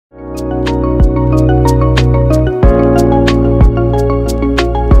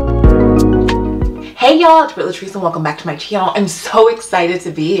Hey y'all, it's Britt Lathrece and welcome back to my channel. I'm so excited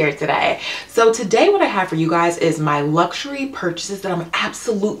to be here today. So today what I have for you guys is my luxury purchases that I'm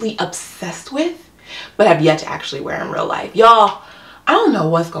absolutely obsessed with, but have yet to actually wear in real life. Y'all, I don't know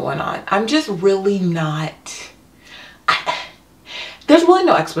what's going on. I'm just really not, there's really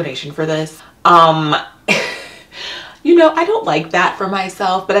no explanation for this. You know, I don't like that for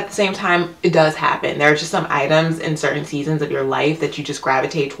myself, but at the same time, it does happen. There are just some items in certain seasons of your life that you just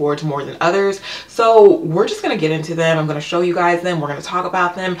gravitate towards more than others. So we're just going to get into them. I'm going to show you guys them. We're going to talk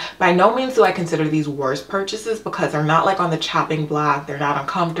about them. By no means do I consider these worst purchases because they're not like on the chopping block. They're not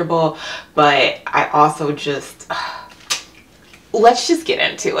uncomfortable, but I also just... let's just get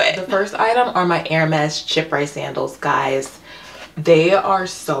into it. The first item are my Hermes Chypre sandals, guys. They are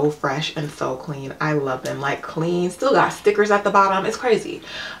so fresh and so clean. I love them. Like, clean, still got stickers at the bottom. It's crazy.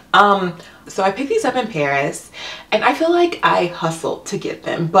 So I picked these up in Paris and I feel like I hustled to get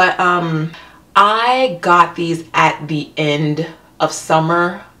them, but I got these at the end of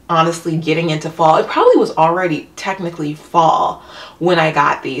summer, honestly getting into fall. It probably was already technically fall when I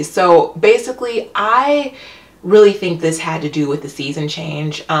got these. So basically I really think this had to do with the season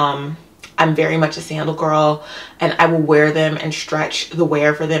change. I'm very much a sandal girl and I will wear them and stretch the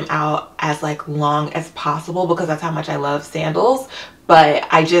wear for them out as like long as possible because that's how much I love sandals. But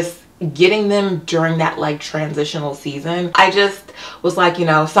I just, getting them during that like transitional season, I just was like, you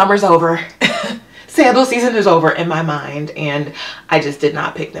know, summer's over. Sandal season is over in my mind, and I just did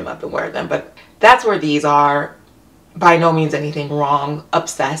not pick them up and wear them. But that's where these are. By no means anything wrong.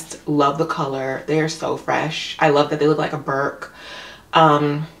 Obsessed. Love the color. They are so fresh. I love that they look like a Birk.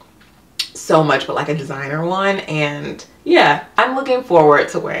 So much, but like a designer one. And yeah, I'm looking forward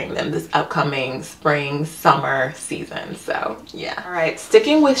to wearing them this upcoming spring summer season. So yeah. All right,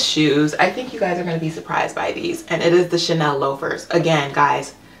 sticking with shoes, I think you guys are going to be surprised by these, and it is the Chanel loafers. Again,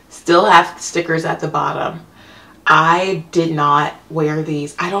 guys, still have stickers at the bottom. I did not wear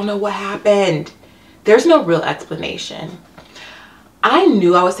these. I don't know what happened. There's no real explanation. I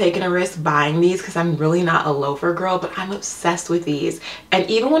knew I was taking a risk buying these because I'm really not a loafer girl, but I'm obsessed with these. And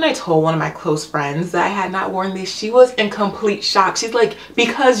even when I told one of my close friends that I had not worn these, she was in complete shock. She's like,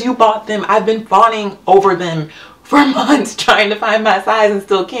 because you bought them, I've been fawning over them for months trying to find my size and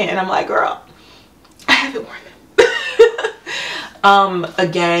still can't. And I'm like, girl, I haven't worn them.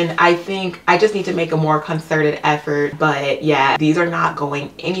 Again, I think I just need to make a more concerted effort, but yeah, these are not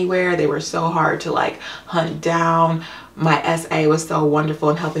going anywhere. They were so hard to like hunt down. My SA was so wonderful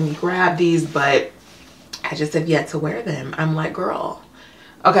in helping me grab these, but I just have yet to wear them. I'm like, girl.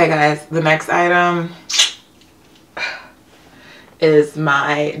 Okay, guys, the next item is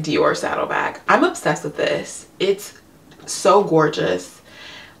my Dior saddlebag. I'm obsessed with this. It's so gorgeous,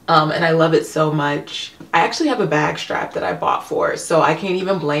 and I love it so much. I actually have a bag strap that I bought for it, so I can't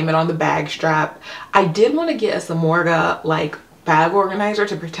even blame it on the bag strap. I did want to get a Samorga like bag organizer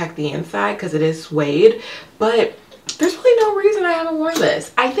to protect the inside because it is suede, but there's really no reason I haven't worn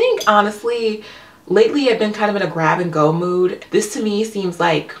this. I think honestly lately I've been kind of in a grab and go mood. This to me seems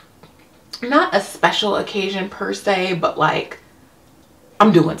like not a special occasion per se, but like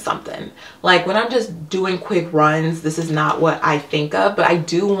I'm doing something. Like when I'm just doing quick runs, this is not what I think of, but I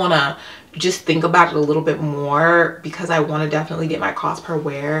do want to just think about it a little bit more because I want to definitely get my cost per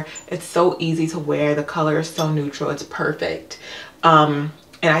wear. It's so easy to wear. The color is so neutral. It's perfect.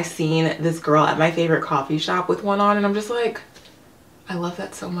 And I seen this girl at my favorite coffee shop with one on, and I'm just like, I love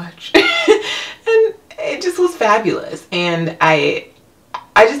that so much. And it just was fabulous. And I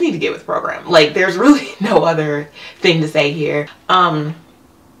just need to get with program. Like, there's really no other thing to say here.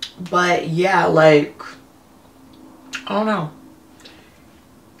 But yeah, like, I don't know.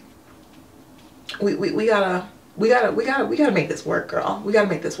 We gotta make this work, girl. We gotta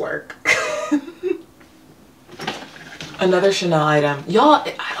make this work. Another Chanel item. Y'all,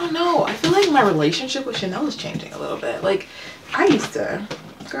 I don't know. I feel like my relationship with Chanel is changing a little bit. Like, I used to,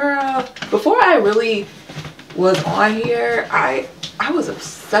 girl, before I really was on here, I was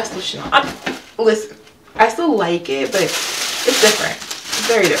obsessed with Chanel. Listen, I still like it, but it's different. It's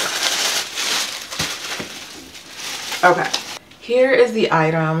very different. Okay. Here is the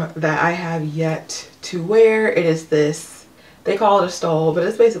item that I have yet to wear. It is this, they call it a stole, but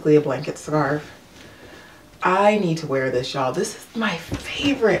it's basically a blanket scarf. I need to wear this, y'all. This is my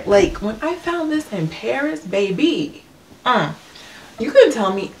favorite. Like, when I found this in Paris, baby, you couldn't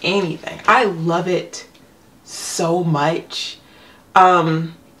tell me anything. I love it so much.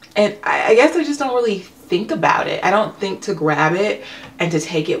 And I guess I just don't really think about it. I don't think to grab it and to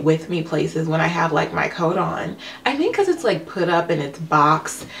take it with me places when I have like my coat on. I think because it's like put up in its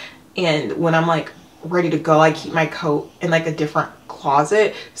box and when I'm like ready to go, I keep my coat in like a different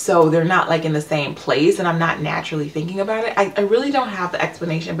closet, so they're not like in the same place and I'm not naturally thinking about it. I really don't have the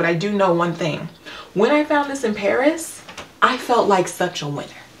explanation, but I do know one thing. When I found this in Paris, I felt like such a winner.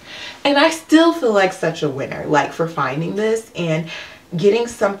 And I still feel like such a winner, like for finding this and getting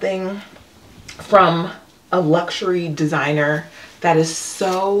something from a luxury designer that is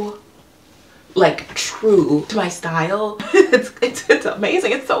so like true to my style. It's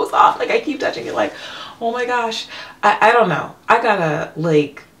amazing. It's so soft. Like I keep touching it like, oh my gosh. I don't know. I gotta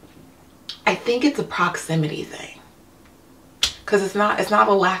like, I think it's a proximity thing, because it's not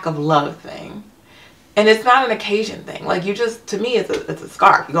a lack of love thing. And it's not an occasion thing. Like you just, to me, it's a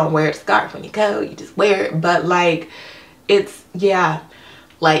scarf. You're gonna wear a scarf when you go, you just wear it. But like, it's, yeah,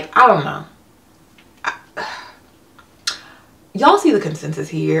 like, I don't know. Y'all see the consensus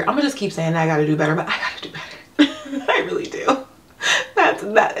here. I'm gonna just keep saying that I gotta do better, but I gotta do better. I really do.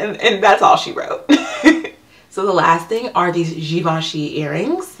 And that's all she wrote. So the last thing are these Givenchy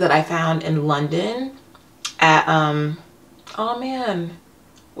earrings that I found in London at, oh man,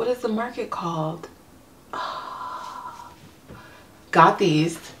 what is the market called? Got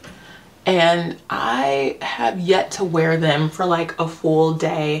these, and I have yet to wear them for like a full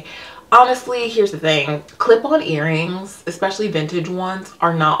day. Honestly, here's the thing. Clip-on earrings, especially vintage ones,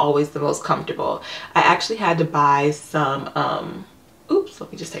 are not always the most comfortable. I actually had to buy some, oops,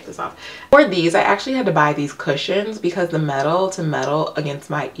 let me just take this off. For these, I actually had to buy these cushions because the metal to metal against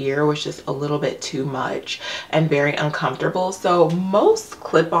my ear was just a little bit too much and very uncomfortable. So most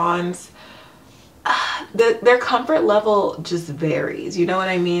clip-ons, their comfort level just varies, you know what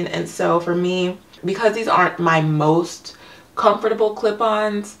I mean? And so for me, because these aren't my most comfortable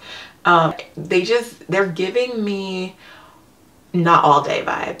clip-ons, they're giving me not all day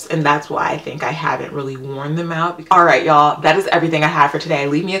vibes, and that's why I think I haven't really worn them out. All right, y'all, that is everything I have for today.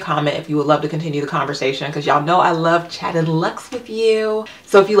 Leave me a comment if you would love to continue the conversation, because y'all know I love chatting luxe with you.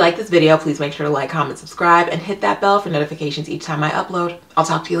 So if you like this video, please make sure to like, comment, subscribe, and hit that bell for notifications each time I upload. I'll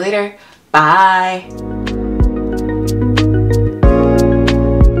talk to you later. Bye.